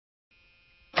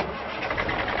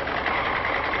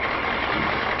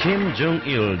Kim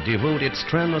Jong-il devoted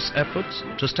strenuous efforts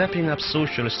to stepping up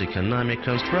socialist economic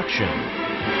construction.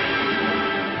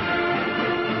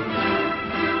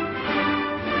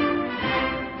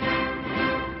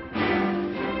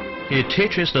 He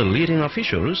teaches the leading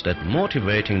officials that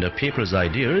motivating the people's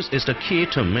ideas is the key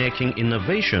to making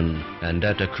innovation, and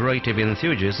that the creative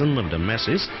enthusiasm of the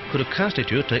masses could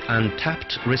constitute the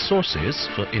untapped resources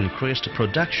for increased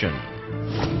production.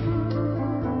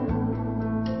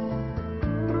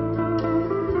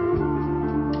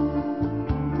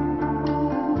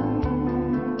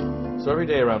 So every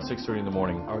day around 6:30 in the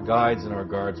morning, our guides and our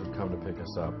guards would come to pick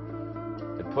us up.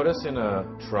 They'd put us in a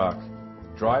truck,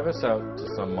 drive us out to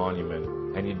some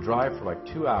monument, and you'd drive for like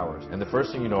 2 hours. And the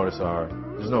first thing you notice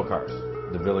there's no cars.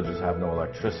 The villages have no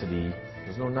electricity.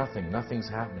 There's no nothing. Nothing's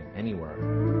happening anywhere.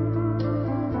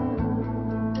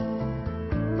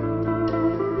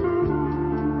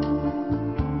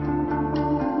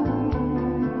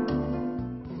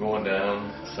 We're going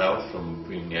down south from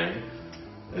Pyongyang.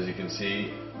 As you can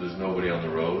see, there's nobody on the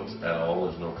roads at all.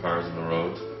 There's no cars on the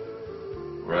roads.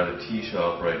 We're at a tea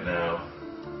shop right now.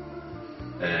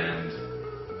 And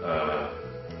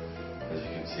as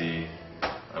you can see,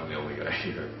 I'm the only guy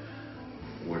here.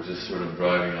 We're just sort of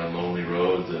driving on lonely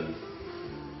roads and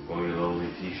going to lonely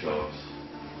tea shops.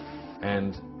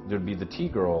 And there'd be the tea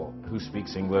girl who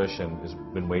speaks English and has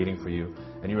been waiting for you.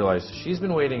 And you realize she's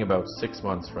been waiting about 6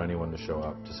 months for anyone to show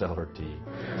up to sell her tea.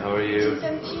 How are you?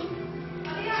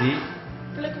 Tea?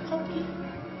 Like a coffee.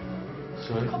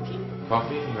 Sorry? Coffee?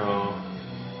 Coffee? No.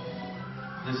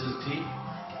 This is tea?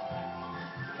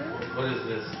 What is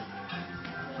this?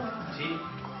 Tea?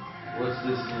 What's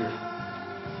this here?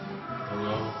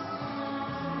 Hello?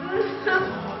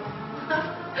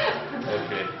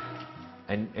 Okay.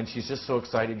 And she's just so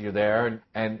excited you're there,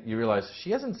 and you realize she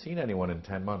hasn't seen anyone in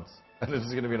 10 months. And this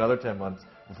is going to be another 10 months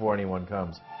before anyone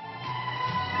comes.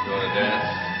 You want to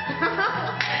dance?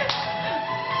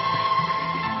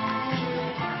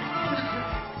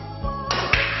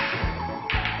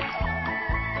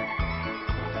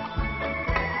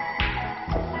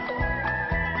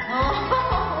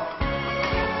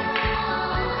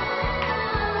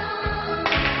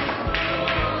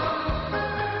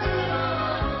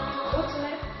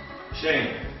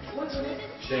 Shane. What's your name?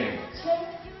 Shane. Shane?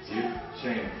 You?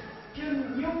 Shane.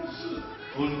 Pyongyang-shi.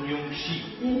 Pyongyang-shi.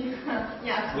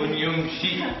 Yeah.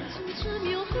 Pyongyang-shi.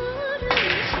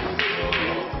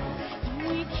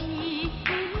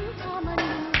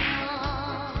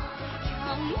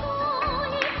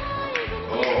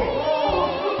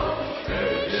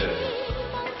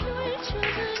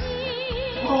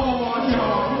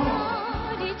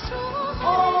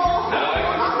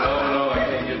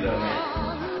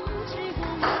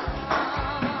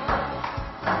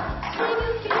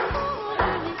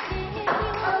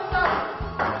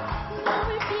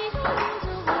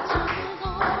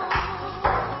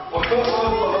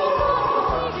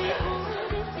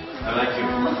 I like you.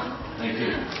 Thank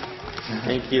you.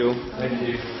 Thank you. Thank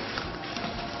you.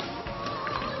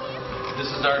 This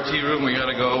is our tea room. We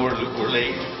gotta go. We're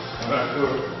late.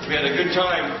 We had a good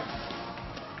time.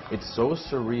 It's so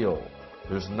surreal.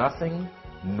 There's nothing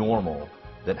normal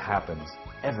that happens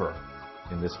ever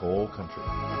in this whole country.